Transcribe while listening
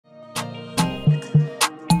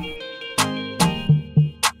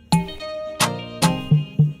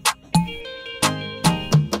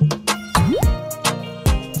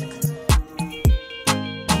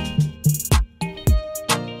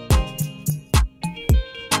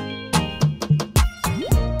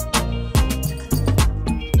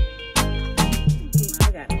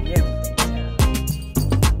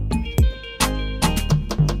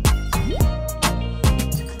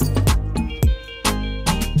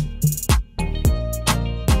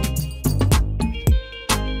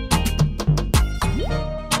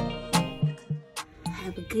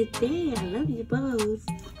it there. I love you both.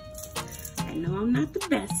 I know I'm not the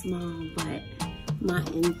best mom, but my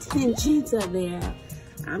intentions are there.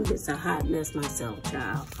 I'm just a hot mess myself,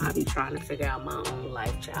 child. I be trying to figure out my own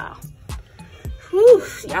life, child. Whew,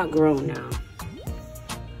 y'all grown now.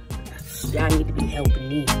 Y'all need to be helping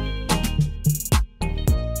me.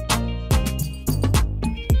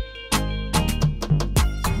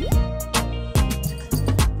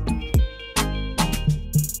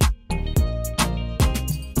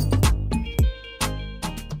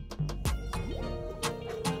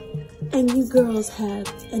 And you girls have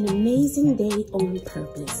an amazing day on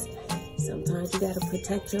purpose. Sometimes you gotta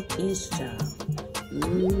protect your peace, child.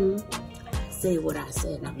 Say what I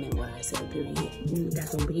said, and I meant what I said, period.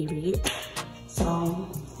 That's on period. So,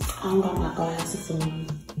 I don't got my glasses on.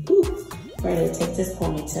 Ooh, ready to take this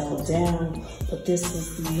ponytail down, but this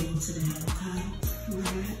is the look today, okay?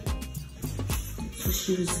 Alright. So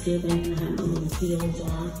she was giving her little heels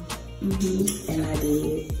on. And I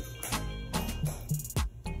did.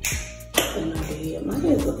 And I did. My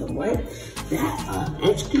hair's looking white. That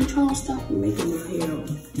edge control stuff making my hair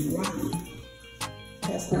rocky.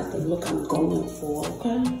 That's not the look I'm going for,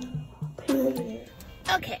 okay? Period.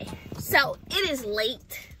 Okay, so it is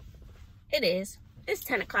late. It is. It's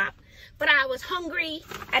 10 o'clock. But I was hungry.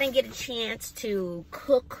 I didn't get a chance to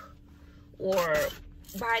cook or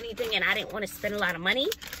buy anything, and I didn't want to spend a lot of money.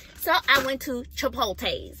 So I went to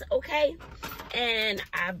Chipotle's, okay? And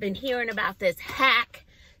I've been hearing about this hack.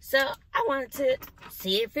 So I wanted to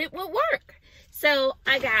see if it would work. So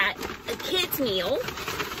I got a kid's meal.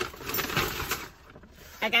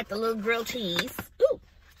 I got the little grilled cheese. Ooh.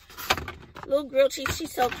 Little grilled cheese.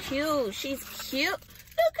 She's so cute. She's cute.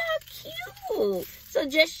 Look how cute. So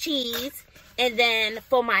just cheese. And then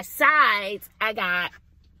for my sides, I got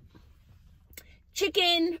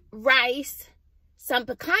chicken, rice, some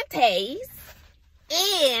picantes.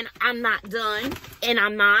 And I'm not done. And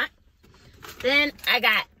I'm not. Then I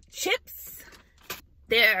got chips.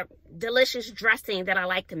 They're delicious dressing that I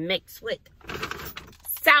like to mix with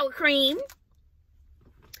sour cream.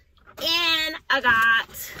 And I got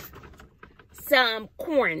some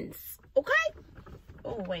corns, okay?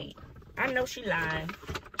 Oh, wait. I know she lied.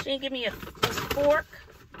 She didn't give me a fork.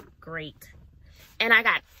 Great. And I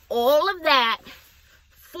got all of that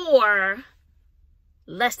for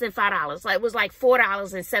less than $5. Like, it was like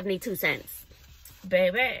 $4.72.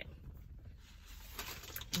 Baby.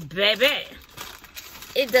 Baby.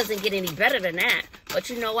 It doesn't get any better than that. But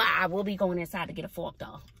you know what? I will be going inside to get a fork,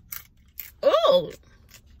 though. Oh.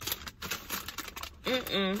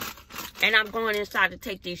 And I'm going inside to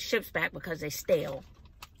take these chips back because they're stale.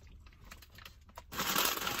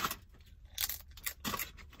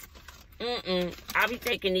 I'll be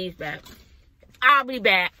taking these back. I'll be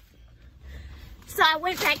back. So I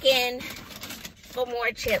went back in for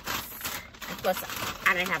more chips. Of course,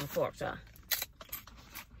 I didn't have a fork, so.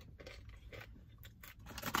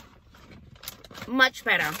 Much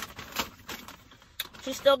better.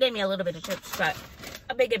 She still gave me a little bit of chips, but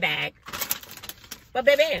a bigger bag. But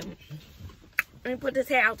baby, let me put this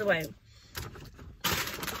hair out the way.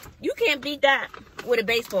 You can't beat that with a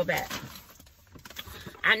baseball bat.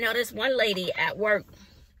 I know this one lady at work,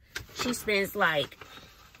 she spends like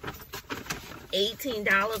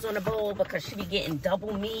 $18 on a bowl because she be getting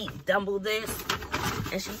double meat, double this.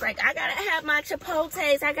 And she's like, I gotta have my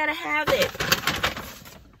Chipotle's, I gotta have it.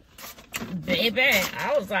 Baby,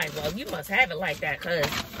 I was like, well, you must have it like that, because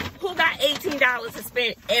who got $18 to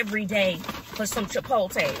spend every day for some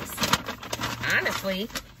Chipotle's? Honestly,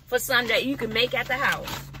 for some that you can make at the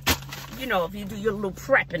house. You know, if you do your little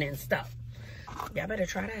prepping and stuff. Y'all better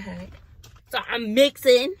try that hack. So I'm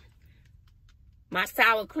mixing my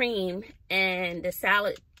sour cream and the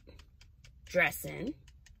salad dressing.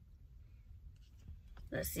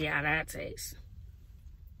 Let's see how that tastes.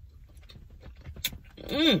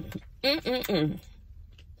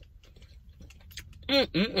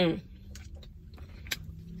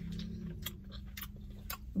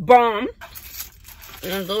 Bomb.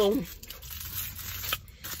 And a little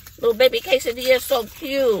baby quesadilla is so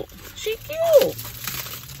cute. She cute.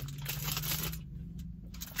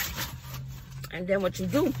 And then what you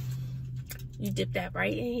do, you dip that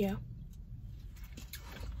right in here.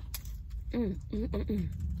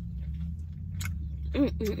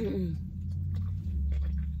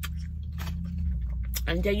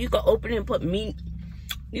 And then you can open it and put meat.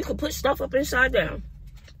 You can put stuff up inside there.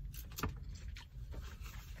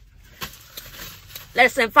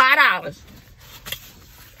 Less than $5.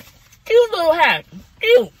 Cute little hack.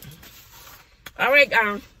 Cute. All right,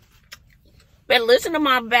 guys. Better listen to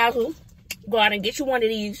my Bazzle. Go out and get you one of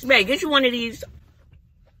these. Better get you one of these.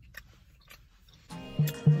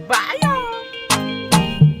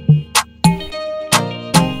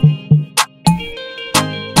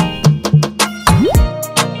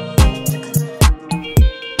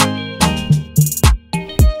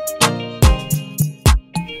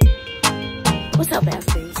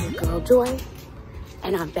 Joy,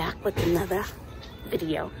 and I'm back with another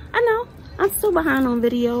video. I know, I'm still behind on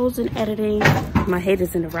videos and editing. My head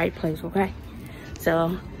is in the right place, okay?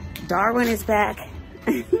 So, Darwin is back.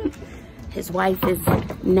 His wife is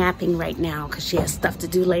napping right now because she has stuff to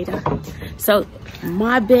do later. So,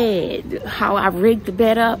 my bed, how I rigged the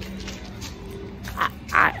bed up,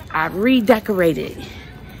 I redecorated,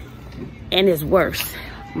 and it's worse.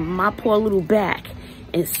 My poor little back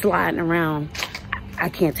is sliding around. I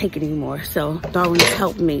can't take it anymore. So Darwin's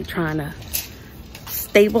helped me trying to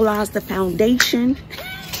stabilize the foundation.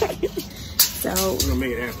 So we're gonna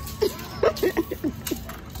make it happen.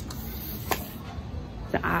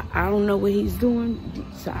 So I don't know what he's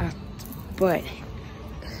doing. So but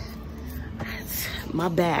my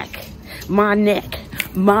back, my neck,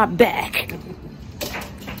 my back.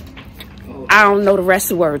 I don't know the rest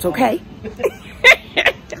of the words, okay?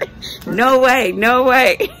 No way, no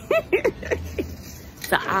way.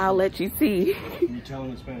 So I'll let you see. You tell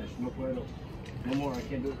him in Spanish. No puedo. No more, I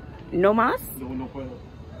can't do it. No más? No puedo.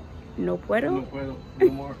 No puedo? No puedo. No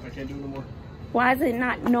more, I can't do it no more. Why is it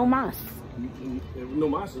not no más? No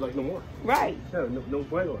más is like no more. Right. Yeah, no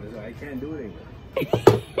puedo. It's like, I can't do it anymore.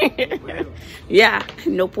 No puedo. Yeah,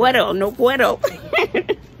 no puedo, no puedo.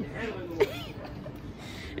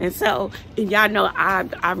 And so, y'all know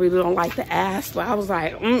I really don't like to ask, but I was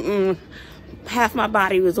like, half my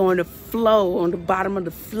body was on the floor, on the bottom of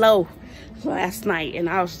the floor last night. And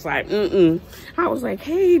I was just like, I was like,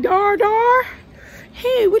 hey, Dar.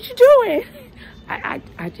 Hey, what you doing?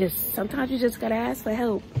 I just, sometimes you just gotta ask for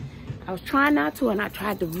help. I was trying not to, and I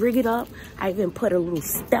tried to rig it up. I even put a little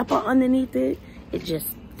stepper underneath it. It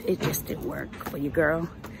just didn't work for you, girl.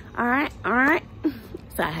 All right.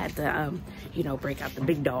 So I had to, you know, break out the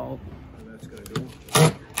big dog. That's gonna do it.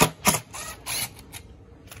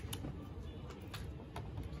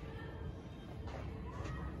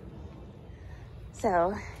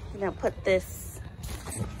 So, you're gonna put this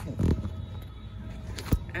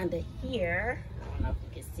under here. I don't know if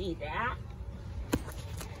you can see that.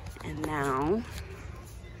 And now,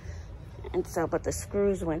 but the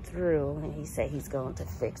screws went through, and he said he's going to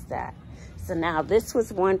fix that. So now this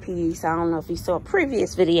was one piece. I don't know if you saw a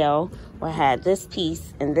previous video where I had this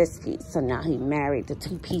piece and this piece. So now he married the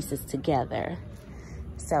two pieces together.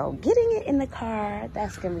 So getting it in the car,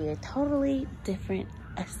 that's gonna be a totally different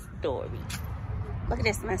story. Look at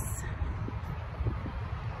this mess.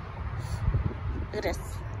 Look at this.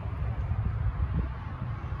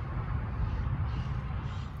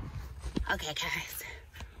 Okay, guys,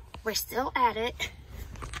 we're still at it,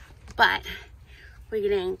 but we're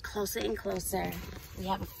getting closer and closer. We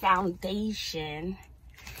have a foundation.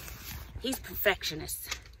 He's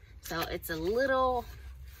perfectionist, so it's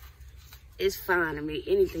fine. I mean,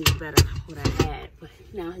 anything's better than what I had, but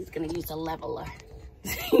now he's gonna use a leveler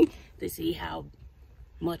to see how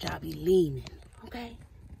much I'll be leaning, okay?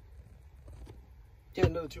 Get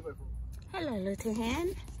another 2x4. Hello, little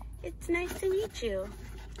hand. It's nice to meet you.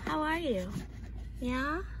 How are you?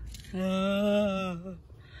 Yeah?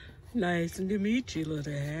 Nice to meet you,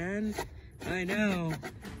 little hand. I know.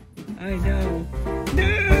 No.